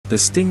The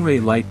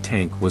Stingray Light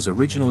tank was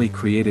originally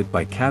created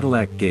by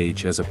Cadillac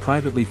Gauge as a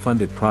privately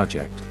funded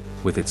project,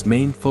 with its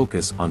main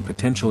focus on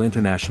potential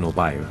international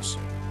buyers.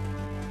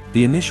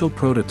 The initial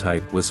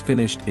prototype was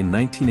finished in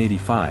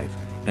 1985,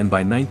 and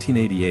by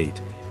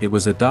 1988, it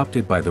was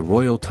adopted by the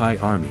Royal Thai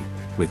Army,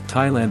 with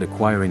Thailand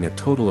acquiring a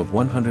total of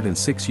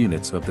 106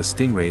 units of the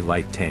Stingray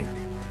Light tank.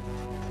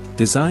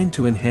 Designed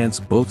to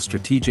enhance both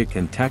strategic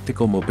and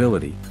tactical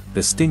mobility,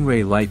 the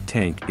Stingray Light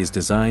tank is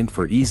designed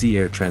for easy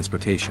air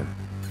transportation.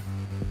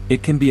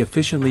 It can be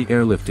efficiently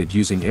airlifted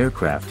using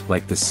aircraft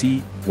like the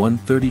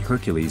C-130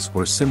 Hercules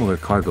or similar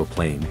cargo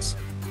planes.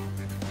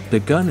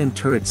 The gun and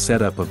turret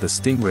setup of the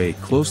Stingray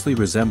closely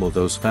resemble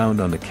those found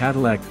on the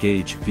Cadillac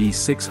Gauge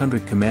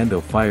V600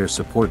 Commando fire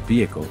support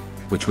vehicle,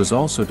 which was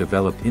also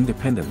developed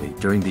independently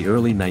during the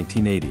early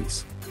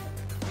 1980s.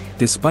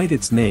 Despite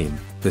its name,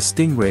 the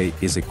Stingray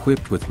is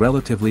equipped with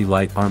relatively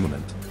light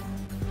armament.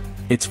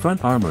 Its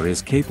front armor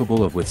is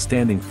capable of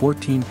withstanding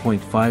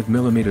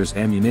 14.5mm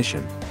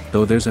ammunition,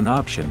 though there's an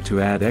option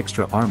to add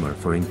extra armor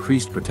for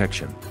increased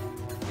protection.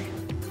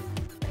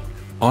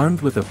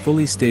 Armed with a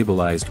fully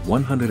stabilized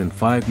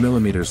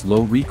 105mm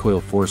low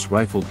recoil force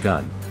rifled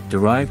gun,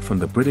 derived from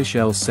the British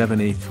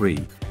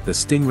L7A3, the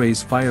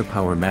Stingray's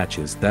firepower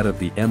matches that of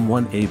the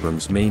M1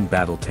 Abrams main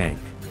battle tank.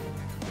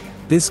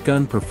 This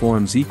gun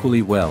performs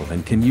equally well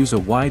and can use a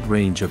wide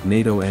range of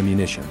NATO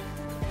ammunition.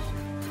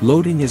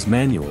 Loading is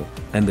manual,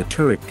 and the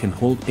turret can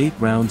hold 8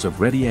 rounds of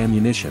ready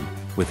ammunition,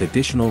 with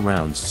additional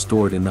rounds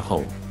stored in the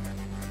hull.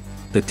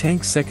 The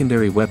tank's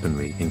secondary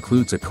weaponry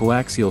includes a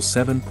coaxial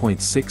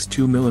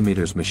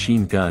 7.62mm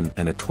machine gun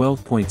and a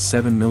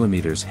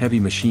 12.7mm heavy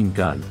machine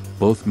gun,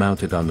 both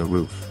mounted on the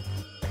roof.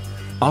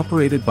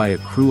 Operated by a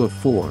crew of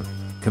 4,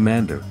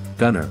 commander,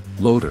 gunner,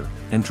 loader,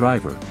 and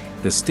driver,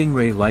 the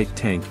Stingray Light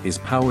tank is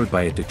powered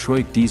by a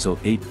Detroit Diesel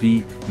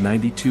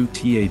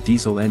 8V92TA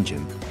diesel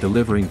engine,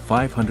 delivering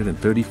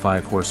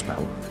 535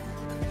 horsepower.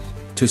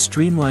 To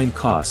streamline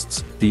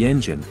costs, the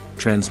engine,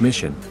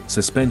 transmission,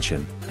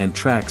 suspension, and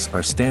tracks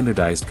are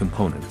standardized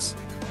components.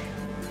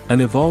 An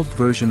evolved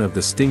version of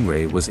the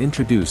Stingray was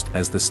introduced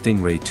as the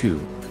Stingray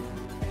 2.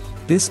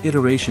 This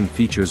iteration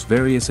features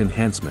various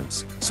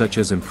enhancements, such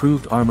as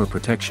improved armor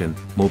protection,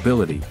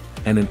 mobility,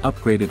 and an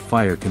upgraded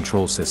fire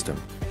control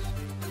system.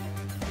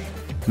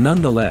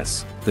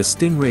 Nonetheless, the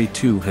Stingray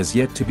 2 has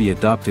yet to be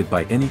adopted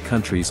by any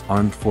country's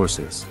armed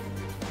forces.